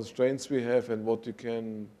of constraints we have and what you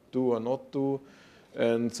can do or not do.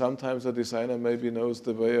 And sometimes a designer maybe knows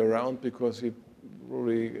the way around because he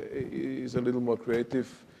probably is a little more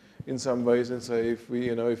creative in some ways and say, if we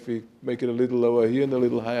make it a little lower here and a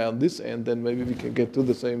little higher on this end, then maybe we can get to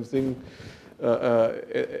the same thing,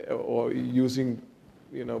 or using,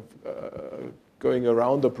 going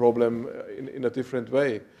around the problem in a different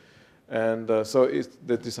way. And so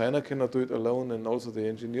the designer cannot do it alone, and also the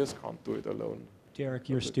engineers can't do it alone. Derek,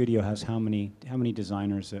 your studio has how many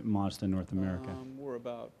designers at Mazda North America? We're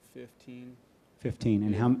about 15. 15,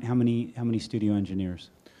 and how many studio engineers?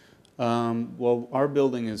 Well, our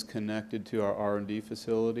building is connected to our R&D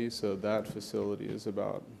facility, so that facility is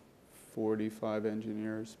about 45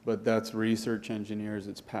 engineers, but that's research engineers,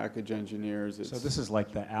 it's package engineers. So this is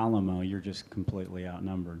like the Alamo, you're just completely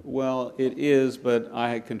outnumbered. Well, it is, but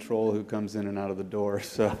I control who comes in and out of the door,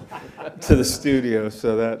 so to the studio,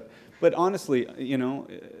 so that. But honestly, you know,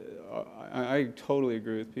 I totally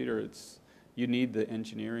agree with Peter. You need the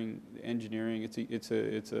engineering.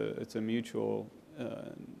 It's a mutual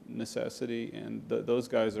necessity, and those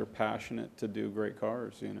guys are passionate to do great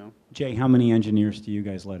cars. You know. Jay, how many engineers do you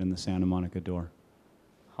guys let in the Santa Monica door?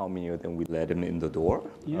 How many of them we let in the door?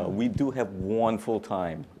 Yeah. We do have one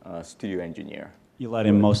full-time studio engineer. You let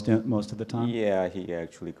him most of the time? Yeah, he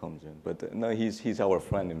actually comes in. But no, he's our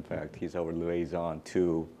friend, in fact. He's our liaison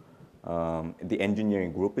to the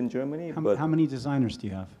engineering group in Germany. How many designers do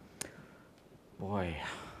you have? Boy,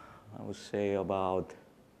 I would say about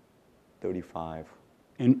 35.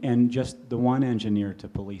 And just the one engineer to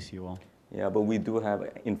police you all? Yeah, but we do have,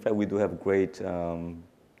 in fact, we do have great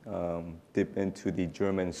dip into the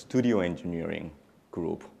German studio engineering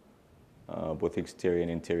group, both exterior and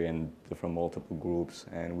interior and from multiple groups.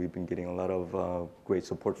 And we've been getting a lot of great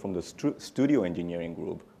support from the studio engineering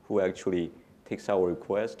group, who actually takes our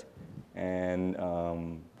request and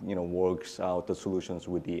you know, works out the solutions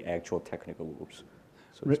with the actual technical groups.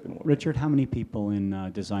 So it's been Richard, how many people in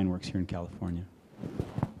Designworks here in California?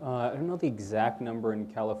 I don't know the exact number in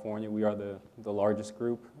California. We are the largest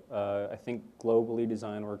group. I think globally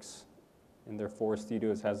Designworks in their 4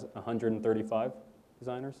 studios has 135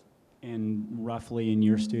 designers. And roughly in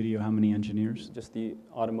your studio, how many engineers? Just the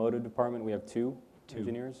automotive department, we have two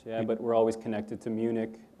engineers. Yeah, but we're always connected to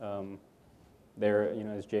Munich. They're, you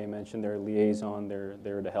know, as Jay mentioned, they're a liaison. They're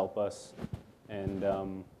there to help us. And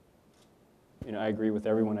you know, I agree with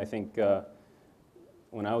everyone. I think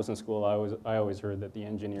when I was in school, I always heard that the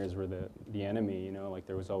engineers were the enemy. You know, like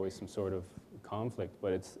there was always some sort of conflict,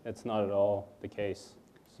 but it's not at all the case.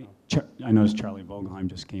 So. I noticed Charlie Vogelheim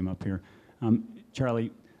just came up here.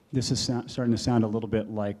 Charlie, this is starting to sound a little bit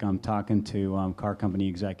like I'm talking to car company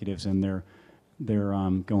executives, and they're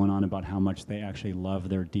going on about how much they actually love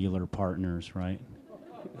their dealer partners, right?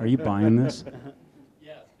 Are you buying this?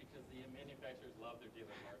 Yes, because the manufacturers love their dealer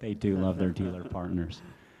partners. They do love their dealer partners.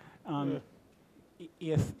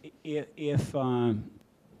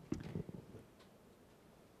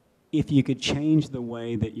 If you could change the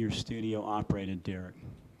way that your studio operated, Derek,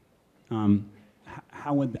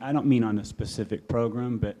 how would, I don't mean on a specific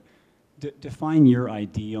program, but define your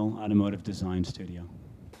ideal automotive design studio.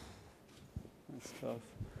 That's tough.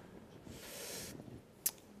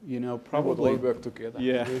 You know, We probably. would all work together.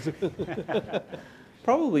 Yeah.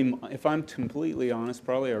 Probably, if I'm completely honest,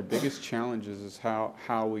 probably our biggest challenges is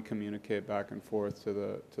how we communicate back and forth to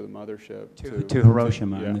the mothership. To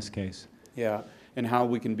Hiroshima yeah. in this case. Yeah, and how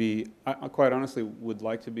we can be, I quite honestly would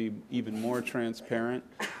like to be even more transparent.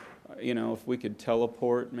 You know, if we could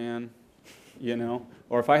teleport, man, you know,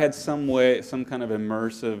 or if I had some kind of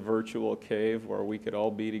immersive virtual cave where we could all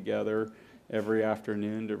be together every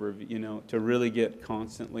afternoon to really get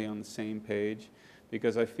constantly on the same page,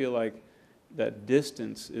 because I feel like that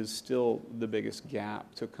distance is still the biggest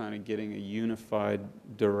gap to kind of getting a unified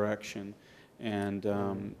direction. And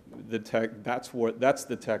that's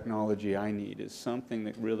the technology I need, is something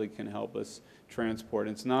that really can help us transport.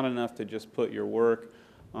 It's not enough to just put your work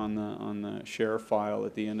on the share file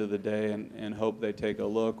at the end of the day and hope they take a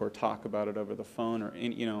look or talk about it over the phone, or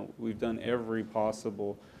you know, we've done every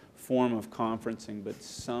possible form of conferencing, but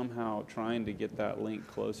somehow trying to get that link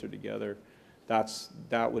closer together,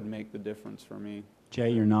 that would make the difference for me. Jay,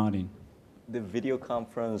 you're nodding. The video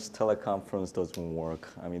conference, teleconference doesn't work.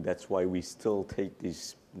 I mean, that's why we still take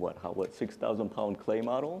these, what 6,000-pound clay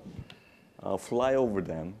model, fly over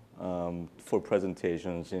them for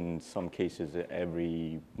presentations, in some cases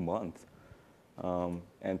every month.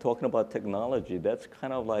 And talking about technology, that's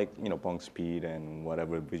kind of like, you know, bunk speed and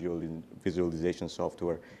whatever visualization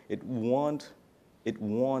software. It won't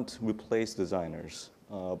replace designers,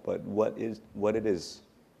 but what it is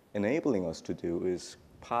enabling us to do is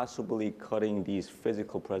possibly cutting these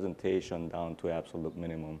physical presentation down to absolute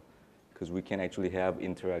minimum, because we can actually have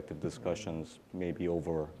interactive discussions, maybe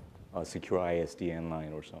over a secure ISDN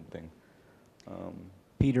line or something.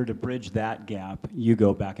 Peter, to bridge that gap, you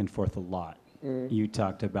go back and forth a lot. You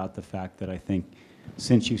talked about the fact that I think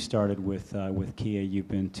since you started with Kia, you've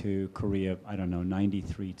been to Korea, I don't know,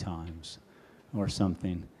 93 times or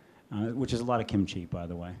something, which is a lot of kimchi, by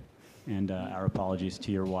the way. And our apologies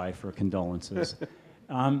to your wife, or condolences.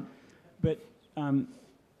 But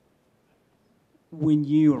when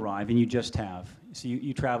you arrive, and you just have, so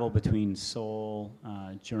you travel between Seoul,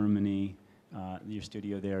 Germany, your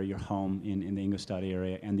studio there, your home in the Ingolstadt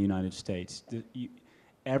area, and the United States.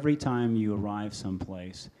 every time you arrive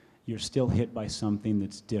someplace, you're still hit by something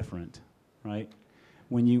that's different, right?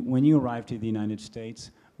 When you arrive to the United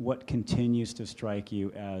States, what continues to strike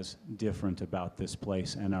you as different about this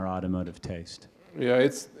place and our automotive taste? Yeah,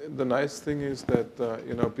 it's the nice thing is that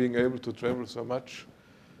you know, being able to travel so much,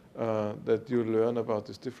 that you learn about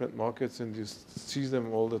these different markets and you see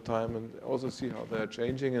them all the time, and also see how they're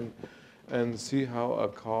changing, and see how a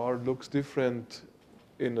car looks different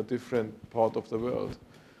in a different part of the world.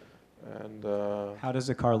 And how does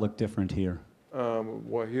a car look different here?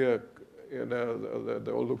 well, here, you know,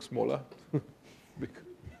 they all look smaller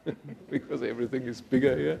because everything is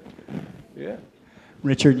bigger here. Yeah.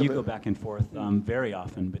 Richard, you go back and forth very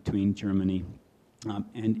often between Germany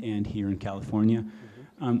and here in California.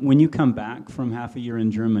 When you come back from half a year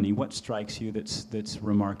in Germany, what strikes you that's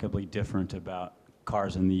remarkably different about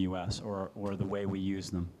cars in the U.S. or the way we use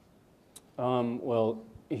them? Well,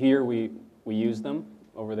 here we use them.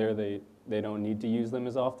 Over there, they don't need to use them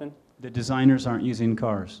as often. The designers aren't using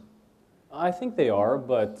cars. I think they are,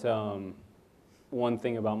 but one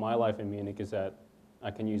thing about my life in Munich is that I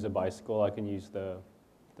can use a bicycle, I can use the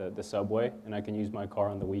subway, and I can use my car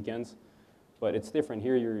on the weekends. But it's different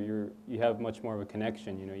here. You have much more of a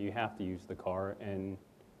connection. You know, you have to use the car, and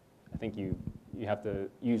I think you have to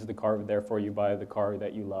use the car. Therefore, you buy the car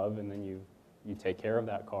that you love, and then you take care of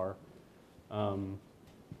that car.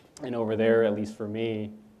 And over there, at least for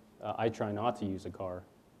me, I try not to use a car.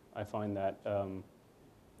 I find that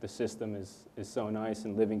the system is so nice,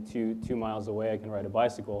 and living two miles away, I can ride a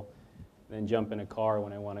bicycle, then jump in a car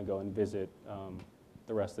when I want to go and visit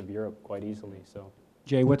the rest of Europe quite easily. So,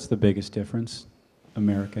 Jay, what's the biggest difference,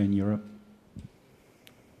 America and Europe?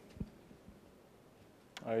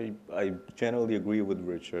 I generally agree with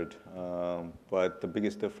Richard, but the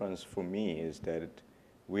biggest difference for me is that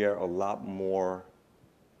we are a lot more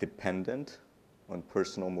dependent on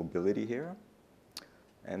personal mobility here,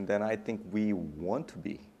 and then I think we want to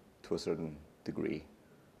be to a certain degree.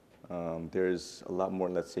 There's a lot more,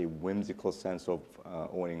 let's say, whimsical sense of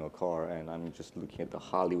owning a car, and I'm just looking at the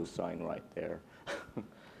Hollywood sign right there.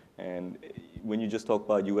 And when you just talk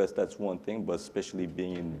about US, that's one thing, but especially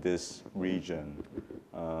being in this region,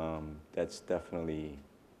 that's definitely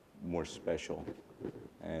more special.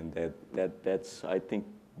 And that's, I think,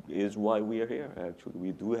 is why we are here, actually.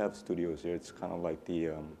 We do have studios here. It's kind of like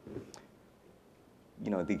the, you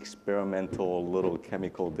know, the experimental little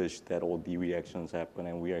chemical dish that all the reactions happen,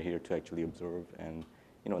 and we are here to actually observe. And,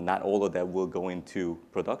 you know, not all of that will go into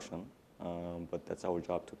production, but that's our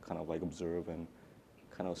job to kind of like observe and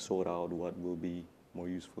kind of sort out what will be more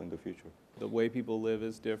useful in the future. The way people live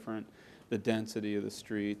is different. The density of the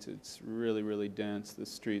streets, it's really, really dense. The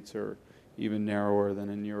streets are even narrower than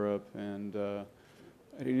in Europe, and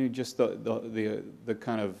just the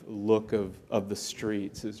kind of look of the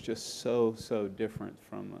streets is just so different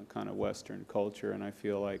from a kind of Western culture. And I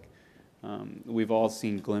feel like we've all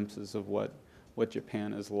seen glimpses of what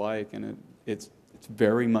Japan is like, and it's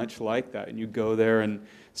very much like that. And you go there, and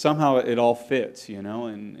somehow it all fits, you know,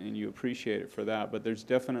 and you appreciate it for that. But there's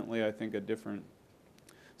definitely, I think, a different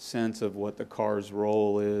sense of what the car's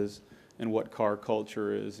role is and what car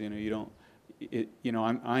culture is. You know, you don't. You know,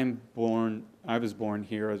 I was born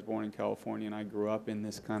here, I was born in California, and I grew up in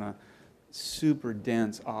this kind of super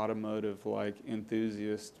dense automotive, like,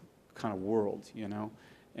 enthusiast kind of world, you know.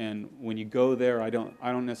 And when you go there, I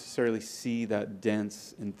don't necessarily see that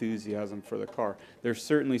dense enthusiasm for the car. There's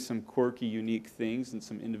certainly some quirky, unique things and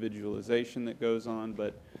some individualization that goes on,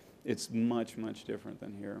 but it's much, much different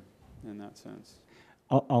than here in that sense.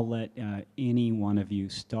 I'll let any one of you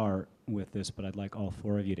start with this, but I'd like all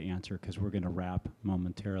four of you to answer because we're going to wrap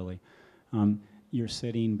momentarily. You're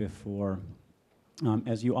sitting before,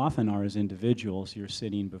 as you often are as individuals, you're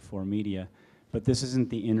sitting before media, but this isn't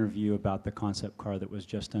the interview about the concept car that was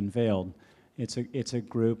just unveiled. It's a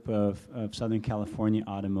group of Southern California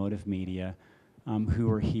automotive media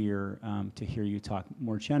who are here to hear you talk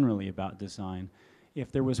more generally about design.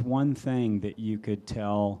 If there was one thing that you could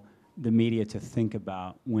tell the media to think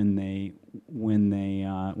about when they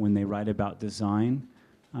write about design,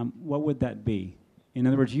 what would that be? In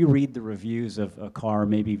other words, you read the reviews of a car,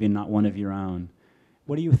 maybe even not one of your own.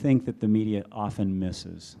 What do you think that the media often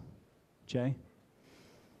misses? Jay?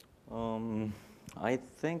 I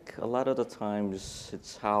think a lot of the times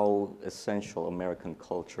it's how essential American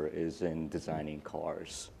culture is in designing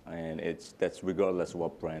cars, and that's regardless of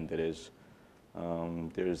what brand it is.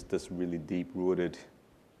 There's this really deep-rooted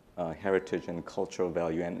heritage and cultural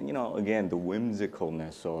value, and, you know, again, the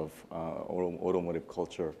whimsicalness of automotive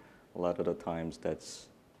culture, a lot of the times that's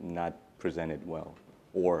not presented well,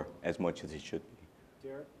 or as much as it should be.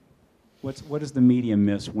 Derek? What does the media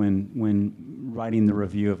miss when writing the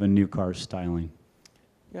review of a new car's styling?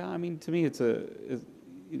 Yeah, I mean, to me,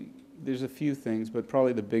 there's a few things, but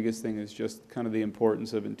probably the biggest thing is just kind of the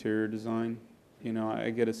importance of interior design. You know, I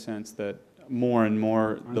get a sense that more and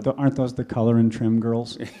more... Aren't those the color and trim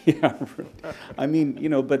girls? Yeah, I mean, you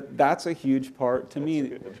know, but that's a huge part. To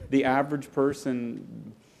me, the average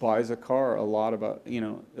person buys a car, a lot of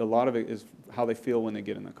it is how they feel when they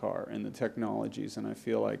get in the car and the technologies, and I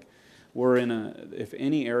feel like we're if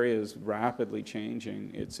any area is rapidly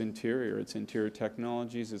changing, it's interior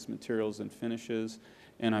technologies, it's materials and finishes,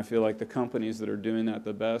 and I feel like the companies that are doing that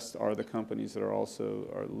the best are the companies that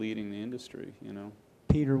are leading the industry, you know.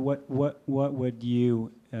 Peter, what would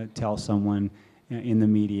you tell someone in the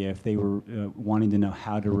media if they were wanting to know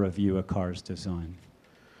how to review a car's design?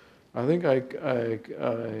 I think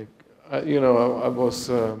you know, I was,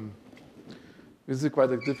 this is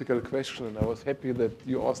quite a difficult question, and I was happy that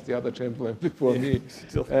you asked the other gentleman before me.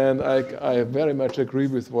 And I very much agree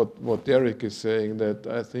with what Derek is saying, that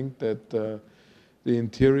I think that the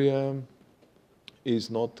interior is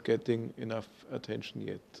not getting enough attention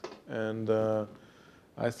yet. And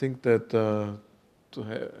I think that to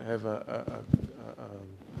have a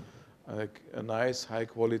nice,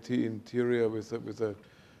 high-quality interior with a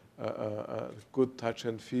good touch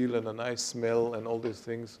and feel and a nice smell and all these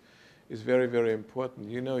things is very, very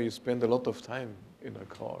important. You know, you spend a lot of time in a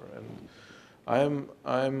car, and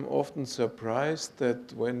I'm often surprised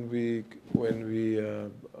that when we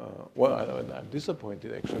I'm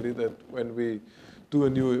disappointed actually that when we do a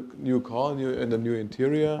new car and a new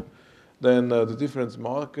interior, then the different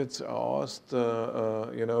markets are asked,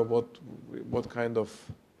 you know, what kind of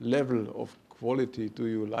level of quality do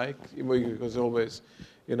you like? Because always,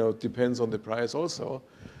 you know, depends on the price also.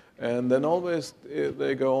 And then always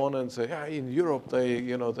they go on and say, yeah, in Europe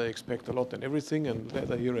they expect a lot and everything, and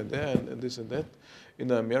leather here and there and this and that.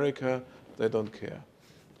 In America they don't care.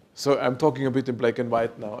 So I'm talking a bit in black and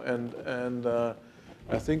white now, and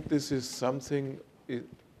I think this is something.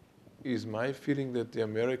 Is my feeling that the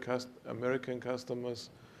American customers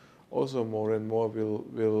also more and more will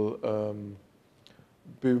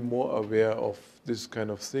be more aware of this kind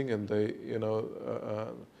of thing, and they, you know,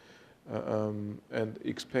 and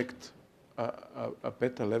expect a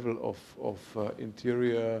better level of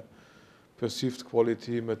interior, perceived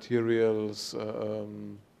quality, materials,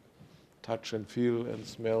 touch and feel and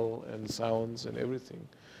smell and sounds and everything.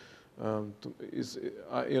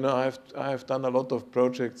 You know, I have done a lot of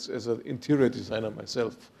projects as an interior designer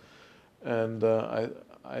myself, and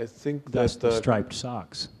I think That's that the striped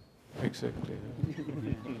socks. Exactly.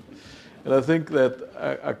 And I think that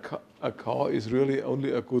a car is really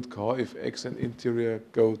only a good car if X and interior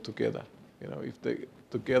go together. You know, if they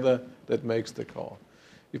together, that makes the car.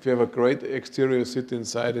 If you have a great exterior, sit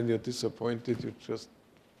inside and you're disappointed, you just,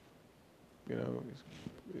 you know,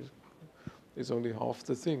 it's only half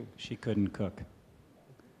the thing. She couldn't cook.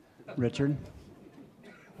 Richard?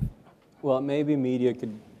 Well, maybe media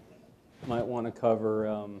might want to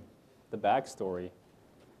cover the backstory.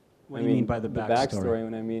 What do you mean by the backstory? The backstory,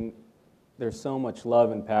 when I mean, there's so much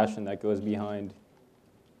love and passion that goes behind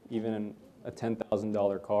even a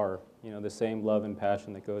 $10,000 car. You know, the same love and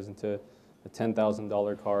passion that goes into a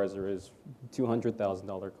 $10,000 car as there is a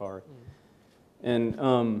 $200,000 car. And,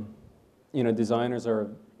 you know, designers are a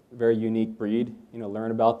very unique breed. You know,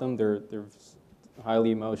 learn about them. They're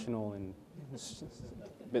highly emotional and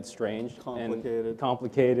a bit strange.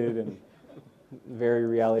 Complicated and very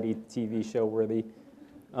reality TV show worthy.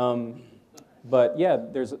 But yeah,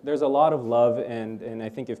 there's a lot of love, and I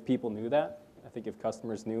think if people knew that, I think if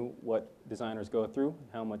customers knew what designers go through,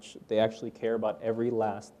 how much they actually care about every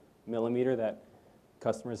last millimeter that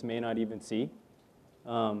customers may not even see,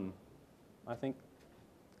 I think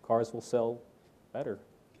cars will sell better.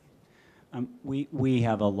 We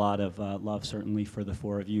have a lot of love, certainly, for the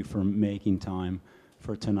four of you for making time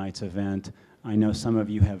for tonight's event. I know some of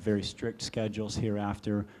you have very strict schedules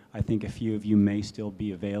hereafter. I think a few of you may still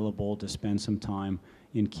be available to spend some time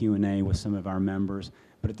in Q&A with some of our members.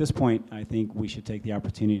 But at this point, I think we should take the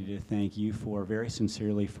opportunity to thank you very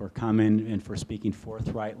sincerely for coming and for speaking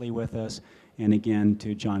forthrightly with us. And again,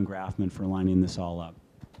 to John Grafman for lining this all up.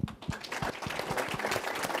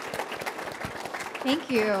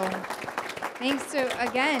 Thank you. Thanks to,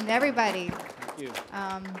 again, everybody. Thank you.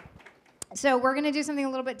 So we're going to do something a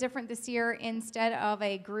little bit different this year. Instead of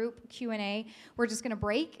a group Q&A, we're just going to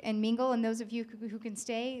break and mingle, and those of you who can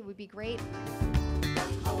stay, it would be great.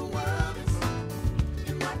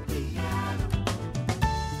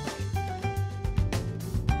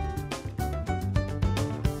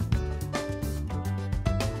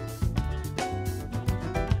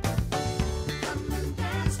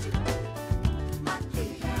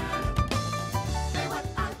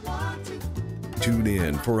 Tune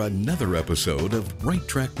in for another episode of Right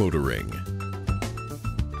Track Motoring.